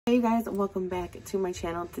Hey guys, welcome back to my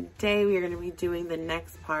channel. Today we are going to be doing the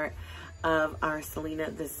next part of our Selena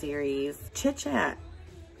the series chit chat,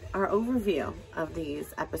 our overview of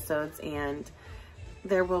these episodes, and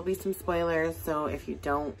there will be some spoilers, so if you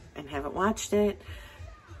don't and haven't watched it,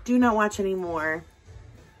 do not watch any more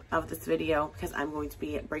of this video because I'm going to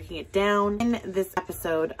be breaking it down in this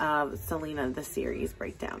episode of Selena the series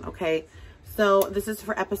breakdown. Okay, so this is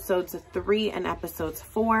for episodes 3 and episodes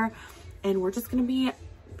 4, and we're just going to be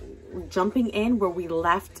jumping in where we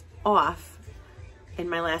left off in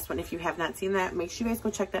my last one. If you have not seen that, make sure you guys go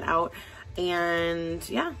check that out. And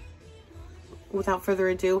yeah, without further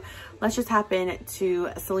ado, let's just hop in to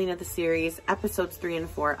Selena the series episodes 3 and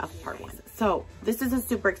 4 of part 1. So this is a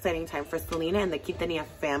super exciting time for Selena and the Quintanilla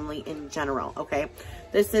family in general. Okay,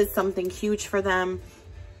 this is something huge for them,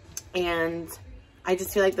 and I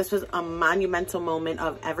just feel like this was a monumental moment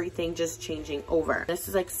of everything just changing over. This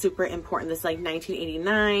is like super important. This is like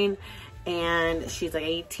 1989 and she's like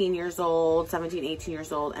 18 years old, 17, 18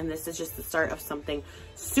 years old. And this is just the start of something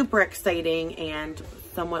super exciting and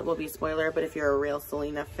somewhat will be spoiler. But if you're a real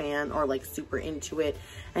Selena fan or like super into it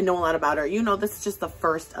and know a lot about her, you know this is just the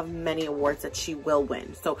first of many awards that she will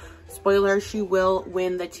win. So spoiler, she will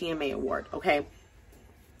win the TMA award, okay?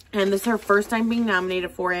 And this is her first time being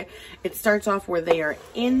nominated for it. It starts off where they are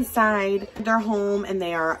inside their home and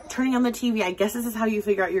they are turning on the TV. I guess this is how you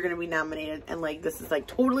figure out you're going to be nominated. And like, this is like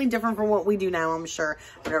totally different from what we do now. I'm sure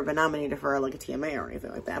I've never been nominated for like a TMA or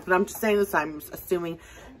anything like that. But I'm just saying this, I'm assuming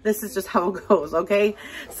this is just how it goes, okay?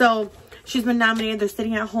 So she's been nominated. They're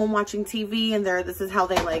sitting at home watching TV and this is how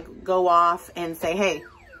they like go off and say, hey,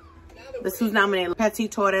 this who's nominated. Patsy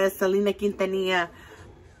Torres, Selena Quintanilla.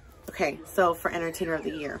 Okay, so for Entertainer of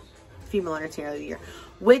the Year, Female Entertainer of the Year,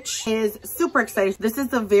 which is super exciting. This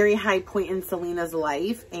is a very high point in Selena's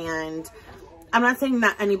life, and I'm not saying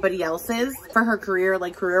not anybody else's for her career,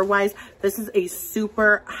 like career-wise. This is a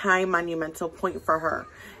super high monumental point for her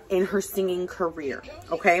in her singing career,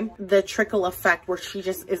 okay? The trickle effect where she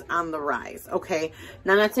just is on the rise, okay?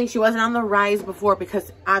 Now, I'm not saying she wasn't on the rise before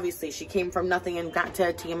because obviously she came from nothing and got to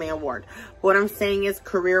a TMA award. But what I'm saying is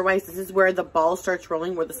career-wise, this is where the ball starts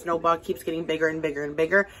rolling, where the snowball keeps getting bigger and bigger and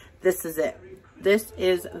bigger. This is it. This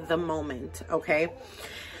is the moment, okay?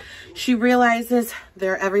 She realizes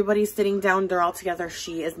everybody's sitting down, they're all together.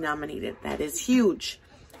 She is nominated. That is huge.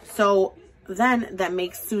 So then that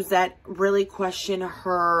makes Suzette really question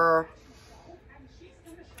herself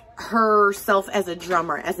as a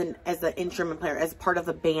drummer, as an instrument player, as part of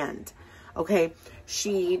the band. Okay,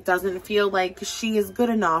 she doesn't feel like she is good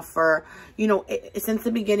enough, or you know, since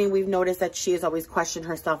the beginning we've noticed that she has always questioned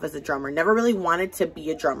herself as a drummer, never really wanted to be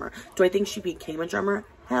a drummer. Do I think she became a drummer?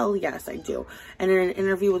 Hell yes, I do. And in an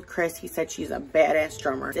interview with Chris, he said she's a badass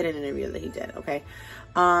drummer in an interview that he did. Okay,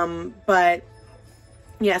 but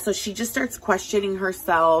yeah, so she just starts questioning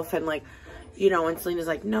herself and like, you know, and Selena's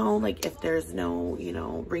like, no, like if there's no, you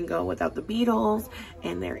know, Ringo without the Beatles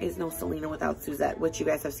and there is no Selena without Suzette, which you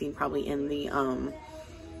guys have seen probably in the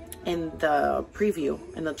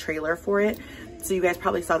preview, in the trailer for it. So you guys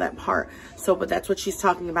probably saw that part. So, but that's what she's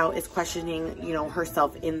talking about, is questioning, you know,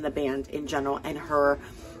 herself in the band in general and her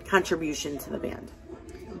contribution to the band,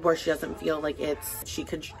 where she doesn't feel like she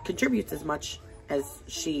contributes as much as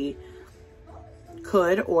she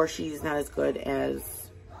could, or she's not as good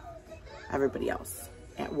as everybody else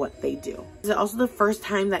at what they do. This is also the first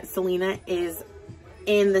time that Selena is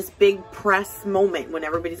in this big press moment when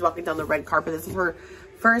everybody's walking down the red carpet. This is her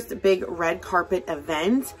first big red carpet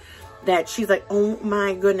event that she's like, oh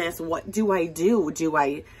my goodness, what do I do? What do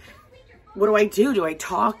I do? Do I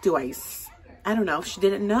talk? I don't know. She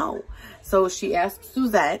didn't know. So she asked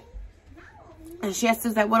Suzette, and she asked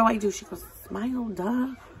Suzette, what do I do? She goes, smile,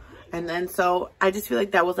 duh. And then, so I just feel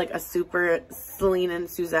like that was like a super Selena and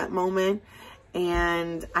Suzette moment.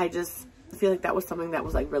 And I just feel like that was something that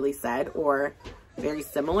was like really said, or very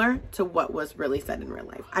similar to what was really said in real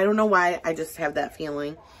life. I don't know why, I just have that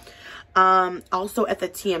feeling. Also at the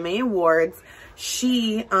TMA Awards,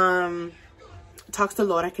 she talks to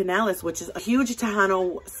Laura Canales, which is a huge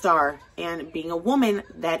Tejano star. And being a woman,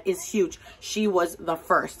 that is huge. She was the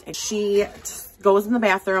first. And she goes in the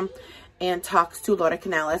bathroom and talks to Laura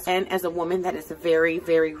Canales. And as a woman, that is very,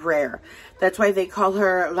 very rare. That's why they call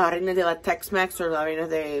her La Reina de la Tex-Mex or La Reina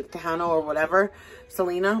de Tejano or whatever,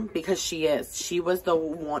 Selena, because she is. She was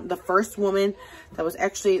the first woman that was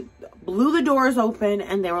actually blew the doors open,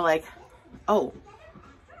 and they were like, oh,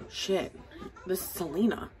 shit, this is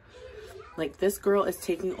Selena. Like, this girl is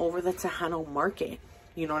taking over the Tejano market.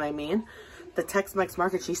 You know what I mean? The Tex-Mex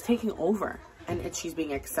market, she's taking over. and she's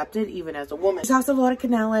being accepted even as a woman. She talks to Laura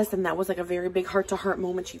Canales, and that was like a very big heart-to-heart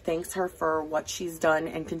moment. She thanks her for what she's done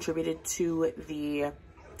and contributed to the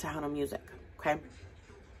Tejano music, okay?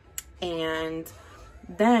 And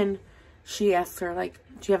then she asks her, like,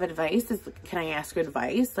 do you have advice? Can I ask you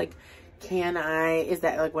advice? Like, is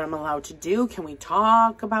that like what I'm allowed to do? Can we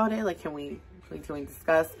talk about it? Like, can we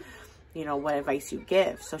discuss, you know, what advice you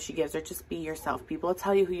give? So she gives her, just be yourself. People will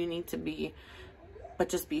tell you who you need to be, but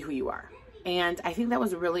just be who you are. And I think that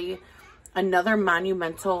was really another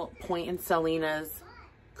monumental point in Selena's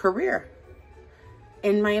career,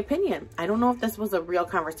 in my opinion. I don't know if this was a real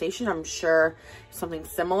conversation. I'm sure something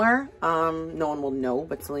similar. No one will know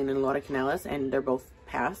but Selena and Laura Canales, and they're both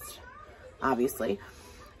passed, obviously.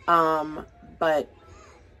 But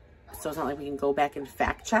so it's not like we can go back and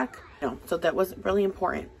fact check. No, so that was really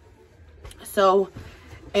important. So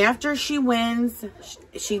after she wins,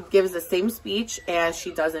 she gives the same speech as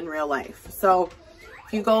she does in real life. So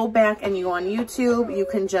if you go back and you go on YouTube, you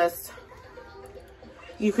can just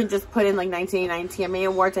put in like 1989 TMA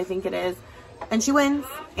Awards, I think it is. And she wins,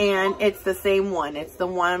 and it's the same one. It's the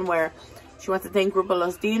one where she wants to thank Grupo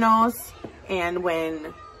Los Dinos, and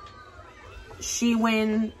when she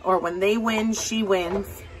wins, or when they win, she wins.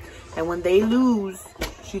 And when they lose,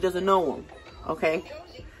 she doesn't know them, okay?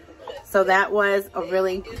 So that was a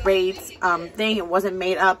really great thing. It wasn't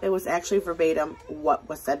made up. It was actually verbatim what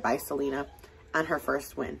was said by Selena on her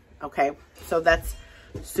first win, okay? So that's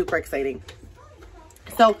super exciting.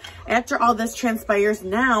 So after all this transpires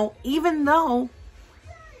now, even though,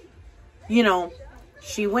 you know,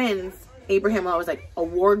 she wins, Abraham was like,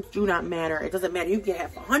 awards do not matter. It doesn't matter. You can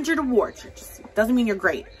have 100 awards. It doesn't mean you're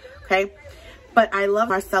great, okay? But I love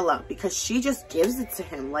Marcella because she just gives it to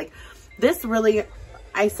him. Like, this really,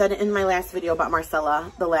 I said it in my last video about Marcella,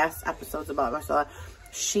 the last episodes about Marcella.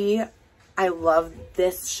 I love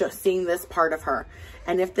this, seeing this part of her.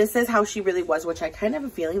 And if this is how she really was, which I kind of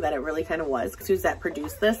have a feeling that it really kind of was, because Suzette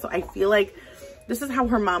produced this. So I feel like this is how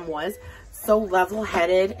her mom was. So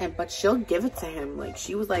level-headed, but she'll give it to him. Like,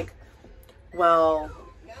 she was like, well,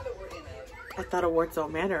 I thought awards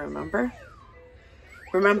don't matter, remember?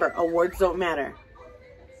 Remember, awards don't matter.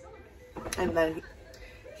 And then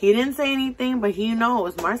he didn't say anything, but he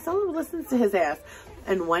knows. Marcelo listens to his ass.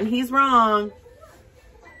 And when he's wrong,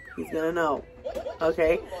 he's going to know.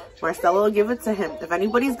 Okay? Marcelo will give it to him. If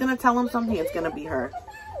anybody's going to tell him something, it's going to be her.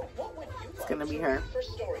 It's going to be her.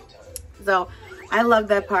 So, I love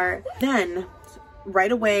that part. Then,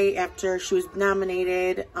 right away after she was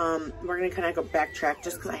nominated, we're going to kind of go backtrack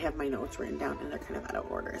just because I have my notes written down and they're kind of out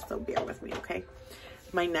of order. So, bear with me, okay?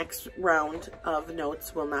 My next round of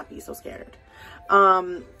notes will not be so scattered.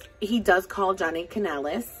 He does call Johnny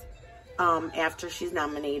Canales after she's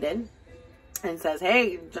nominated and says,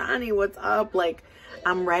 hey, Johnny, what's up? Like,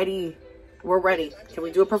 I'm ready. We're ready. Can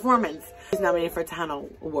we do a performance? He's nominated for a Tejano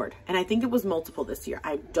Award. And I think it was multiple this year.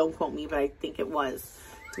 Don't quote me, but I think it was.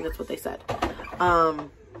 I think that's what they said.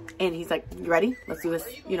 And he's like, you ready? Let's do this.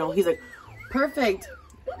 You know, he's like, perfect.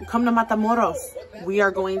 Come to Matamoros. We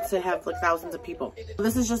are going to have like thousands of people.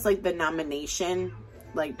 This is just like the nomination,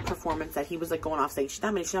 like performance that he was like going off saying she's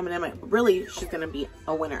nominated. Really, she's gonna be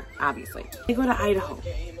a winner, obviously. They go to Idaho.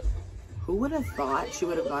 Who would have thought she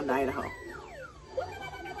would have gone to Idaho?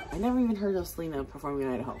 I never even heard of Selena performing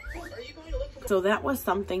in Idaho. So that was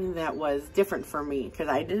something that was different for me because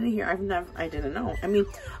I didn't know. I mean,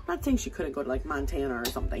 I'm not saying she couldn't go to like Montana or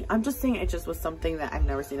something. I'm just saying it just was something that I've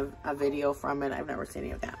never seen a video from it. I've never seen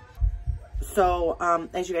any of that. So,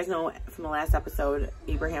 as you guys know from the last episode,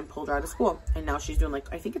 Abraham pulled her out of school. And now she's doing like,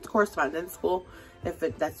 I think it's correspondence school,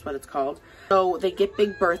 that's what it's called. So they get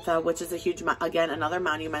Big Bertha, which is a huge, again, another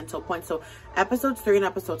monumental point. So episodes 3 and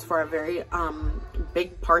episodes 4 are very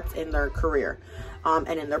big parts in their career. And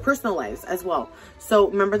in their personal lives as well. So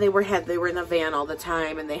remember they were in the van all the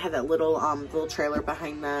time, and they had that little trailer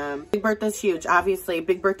behind them. Big Bertha's huge. Obviously,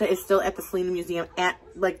 Big Bertha is still at the Selena Museum at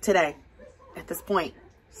like today, at this point.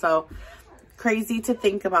 So crazy to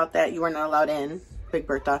think about that you are not allowed in Big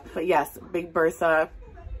Bertha. But yes, Big Bertha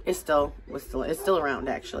is still around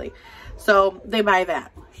actually. So they buy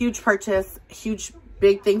that. Huge purchase, huge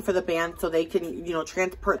big thing for the band so they can, you know,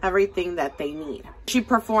 transport everything that they need. She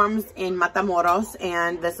performs in Matamoros,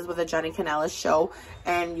 and this is with a Johnny Canales show,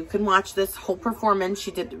 and you can watch this whole performance. She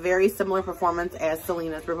did very similar performance as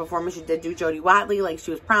Selena's performance. She did do Jody Watley like she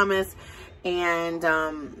was promised, and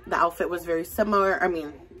the outfit was very similar. I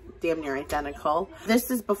mean, damn near identical. This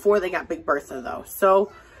is before they got Big Bertha though.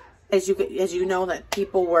 So as you know that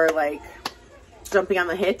people were like jumping on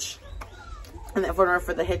the hitch, and in order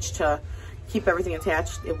for the hitch to keep everything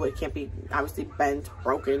attached, it can't be obviously bent,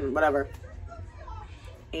 broken, whatever.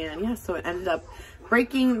 And yeah, so it ended up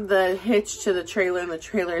breaking the hitch to the trailer, and the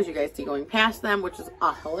trailer, as you guys see, going past them, which is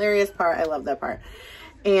a hilarious part. I love that part.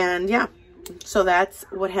 And yeah, so that's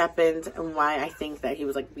what happened and why I think that he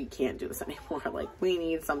was like, we can't do this anymore. Like, we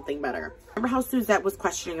need something better. Remember how Suzette was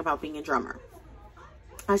questioning about being a drummer?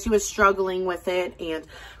 She was struggling with it and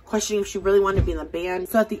questioning if she really wanted to be in the band.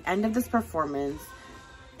 So at the end of this performance,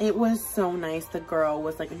 it was so nice. The girl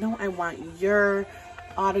was like, no, I want your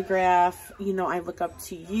autograph. You know, I look up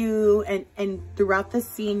to you. And throughout the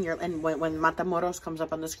scene, when Matamoros comes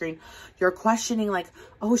up on the screen, you're questioning like,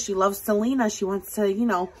 oh, she loves Selena. She wants to, you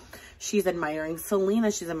know, she's admiring Selena.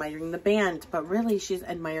 She's admiring the band. But really, she's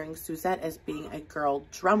admiring Suzette as being a girl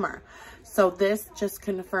drummer. So this just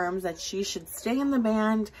confirms that she should stay in the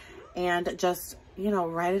band and just, you know,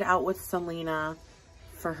 ride it out with Selena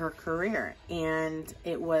for her career. And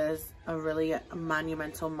it was a really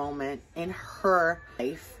monumental moment in her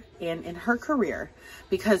life and in her career,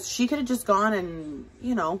 because she could have just gone and,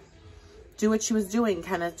 you know, do what she was doing,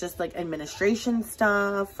 kind of just like administration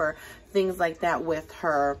stuff or things like that with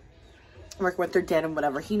her, work with her dad and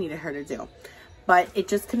whatever he needed her to do. But it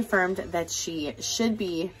just confirmed that she should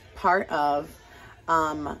be part of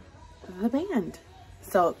the band.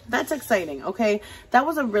 So that's exciting. Okay, that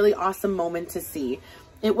was a really awesome moment to see.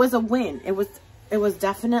 It was a win. It was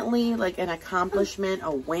definitely like an accomplishment,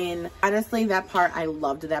 a win. Honestly, that part, I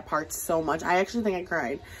loved that part so much. I actually think I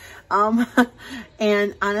cried.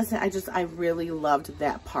 And honestly, I really loved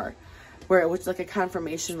that part where it was like a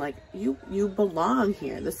confirmation, like you belong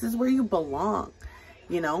here. This is where you belong,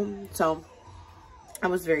 you know? So I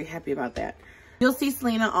was very happy about that. You'll see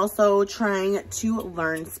Selena also trying to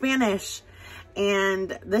learn Spanish.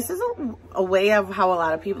 And this is a way of how a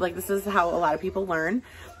lot of people, like, this is how a lot of people learn.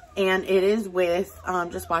 And it is with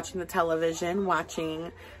just watching the television,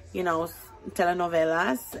 watching, you know,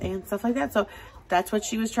 telenovelas and stuff like that. So that's what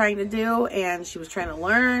she was trying to do. And she was trying to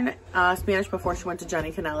learn Spanish before she went to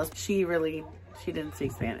Johnny Canales. She didn't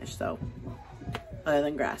speak Spanish, so other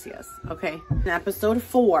than gracias, okay? In episode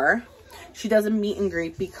 4, she does a meet and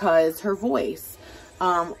greet because her voice,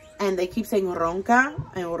 and they keep saying ronca,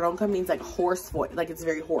 and ronca means like hoarse voice, like it's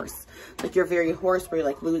very hoarse. Like you're very hoarse, where you're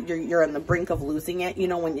like, you're on the brink of losing it, you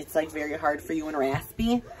know, when it's like very hard for you and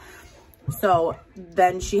raspy. So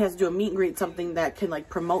then she has to do a meet and greet, something that can like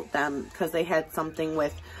promote them, because they had something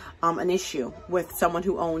with an issue with someone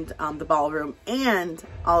who owned the ballroom and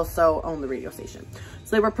also owned the radio station.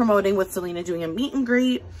 So they were promoting with Selena doing a meet and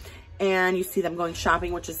greet, and you see them going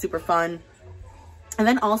shopping, which is super fun. And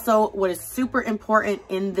then also what is super important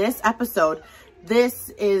in this episode, this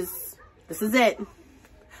is it.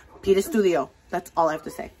 Peter Studio. That's all I have to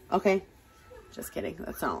say. Okay. Just kidding.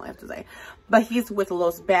 That's not all I have to say. But he's with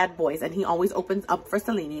Los Bad Boys, and he always opens up for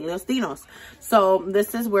Selena y Los Dinos. So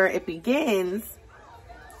this is where it begins,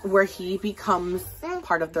 where he becomes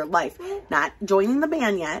part of their life. Not joining the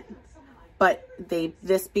band yet, but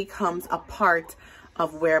this becomes a part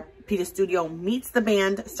of where Peter Studio meets the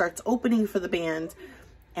band, starts opening for the band,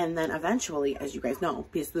 and then eventually, as you guys know,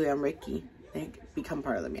 Peter Studio and Ricky, they become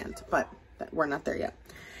part of the band, but we're not there yet.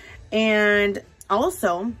 And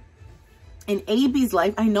also, in AB's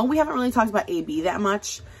life, I know we haven't really talked about AB that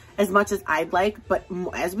much, as I'd like, but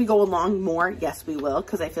as we go along more, yes, we will,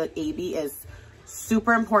 because I feel like AB is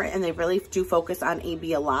super important, and they really do focus on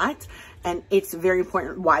AB a lot, and it's very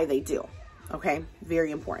important why they do, okay?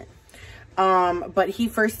 Very important. But he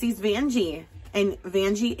first sees Vanjie, and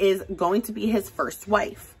Vanjie is going to be his first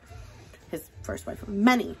wife. His first wife of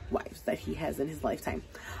many wives that he has in his lifetime.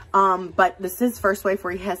 But this is his first wife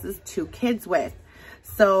where he has his 2 kids with.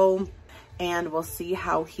 So, and we'll see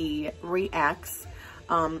how he reacts,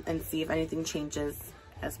 and see if anything changes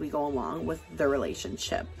as we go along with the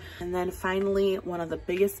relationship. And then finally, one of the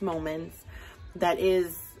biggest moments that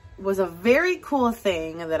was a very cool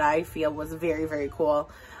thing that I feel was very, very cool,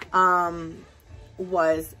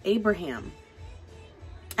 was Abraham.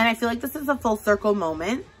 And I feel like this is a full circle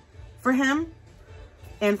moment for him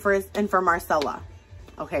and for Marcella.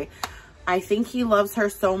 Okay. I think he loves her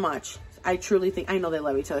so much. I truly think, I know they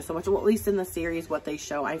love each other so much. Well, at least in the series, what they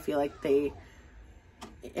show, I feel like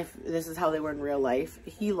if this is how they were in real life,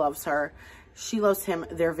 he loves her. She loves him.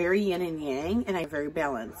 They're very yin and yang, and very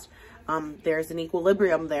balanced. There's an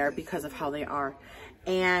equilibrium there because of how they are.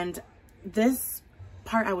 And this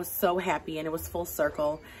part, I was so happy, and it was full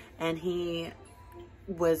circle, and they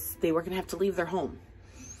were going to have to leave their home.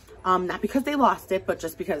 Not because they lost it, but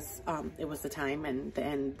just because it was the time, and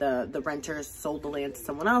the renters sold the land to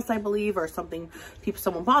someone else, I believe, or something.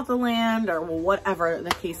 Someone bought the land, or whatever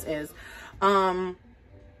the case is.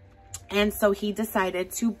 And so he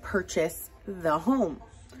decided to purchase the home.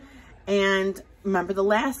 And remember the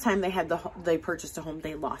last time they purchased a home,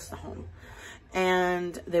 they lost the home.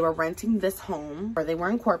 And they were renting this home, or they were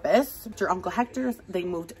in Corpus. Your Uncle Hector's, they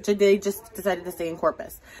just decided to stay in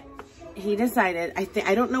Corpus. He decided,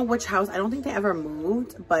 I don't know which house, I don't think they ever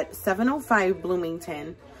moved, but 705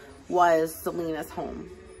 Bloomington was Selena's home.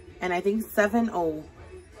 And I think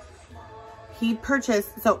he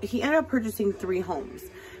ended up purchasing 3 homes.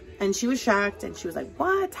 And she was shocked, and she was like,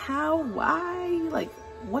 what, how, why, like,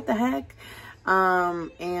 what the heck?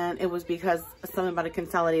 And it was because something about a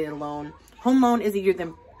consolidated loan. Home loan is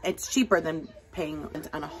it's cheaper than paying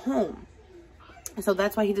on a home. So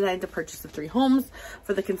that's why he decided to purchase the 3 homes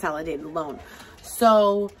for the consolidated loan.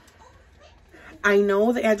 So I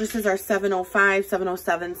know the addresses are 705,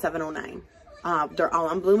 707, 709. They're all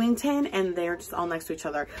on Bloomington, and they're just all next to each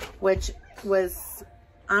other, which was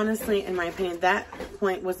honestly, in my opinion, that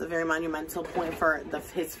point was a very monumental point for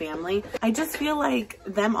his family. I just feel like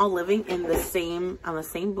them all living on the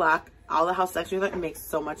same block, all the houses next to each other, it makes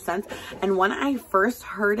so much sense. And when I first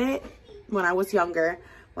heard it, when I was younger,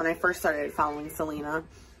 when I first started following Selena,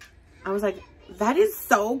 I was like, that is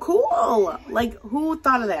so cool. Like, who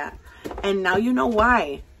thought of that? And now you know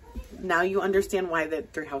why. Now you understand why the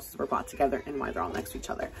 3 houses were bought together and why they're all next to each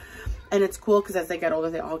other. And it's cool because as they got older,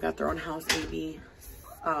 they all got their own house. Maybe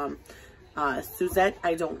Suzette,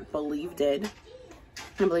 I don't believe did.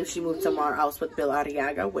 I believe she moved somewhere else with Bill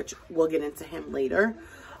Arriaga, which we'll get into him later.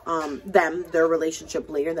 Their relationship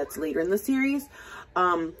later, that's later in the series.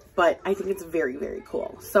 But I think it's very, very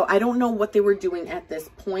cool. So I don't know what they were doing at this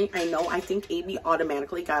point. I think AB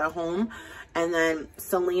automatically got a home. And then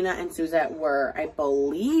Selena and Suzette I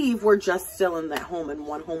believe, were just still in that home, and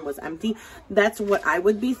one home was empty. That's what I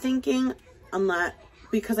would be thinking.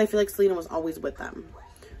 Because I feel like Selena was always with them,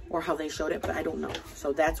 or how they showed it, but I don't know.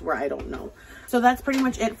 So that's where I don't know. So that's pretty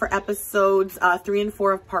much it for episodes 3 and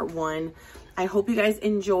 4 of part 1. I hope you guys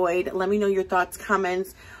enjoyed. Let me know your thoughts,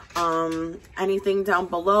 comments, anything down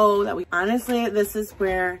below. Honestly, this is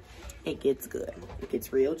where it gets good. It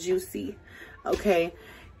gets real juicy. Okay.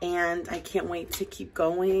 And I can't wait to keep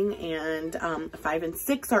going. And 5 and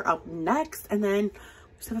 6 are up next. And then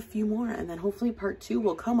we just have a few more. And then hopefully part 2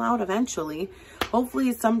 will come out eventually.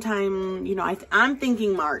 Hopefully sometime, you know, I'm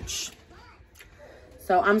thinking March.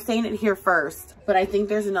 So I'm saying it here first. But I think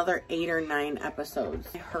there's another 8 or 9 episodes.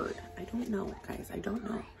 I heard. I don't know, guys. I don't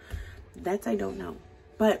know. I don't know.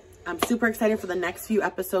 But I'm super excited for the next few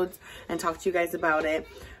episodes and talk to you guys about it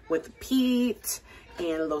with Pete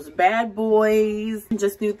and those bad boys,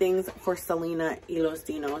 just new things for Selena y los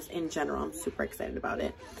Dinos in general. I'm super excited about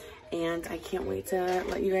it, and I can't wait to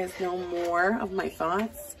let you guys know more of my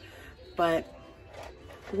thoughts, but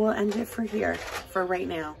we'll end it for right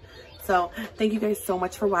now. So thank you guys so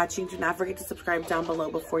much for watching. Do not forget to subscribe down below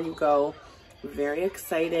before you go. I'm very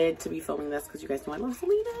excited to be filming this because you guys know I love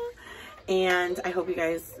Selena, and I hope you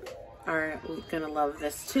guys are gonna love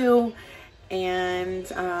this too. And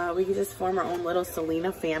we can just form our own little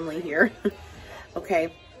Selena family here.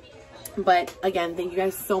 Okay. But again, thank you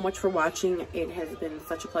guys so much for watching. It has been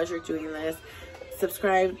such a pleasure doing this.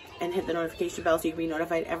 Subscribe and hit the notification bell so you can be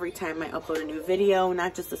notified every time I upload a new video.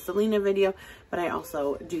 Not just a Selena video, but I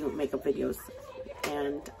also do makeup videos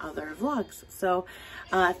and other vlogs. So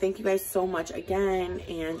thank you guys so much again.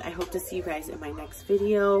 And I hope to see you guys in my next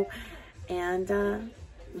video. And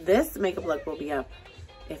this makeup look will be up.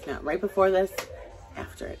 If not right before this,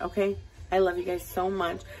 after it, okay? I love you guys so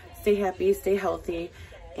much. Stay happy, stay healthy,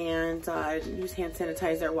 and use hand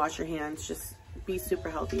sanitizer, wash your hands. Just be super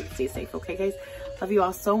healthy and stay safe, okay, guys? Love you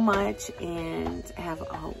all so much, and have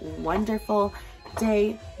a wonderful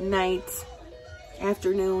day, night,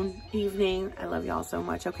 afternoon, evening. I love you all so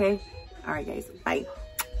much, okay? All right, guys. Bye.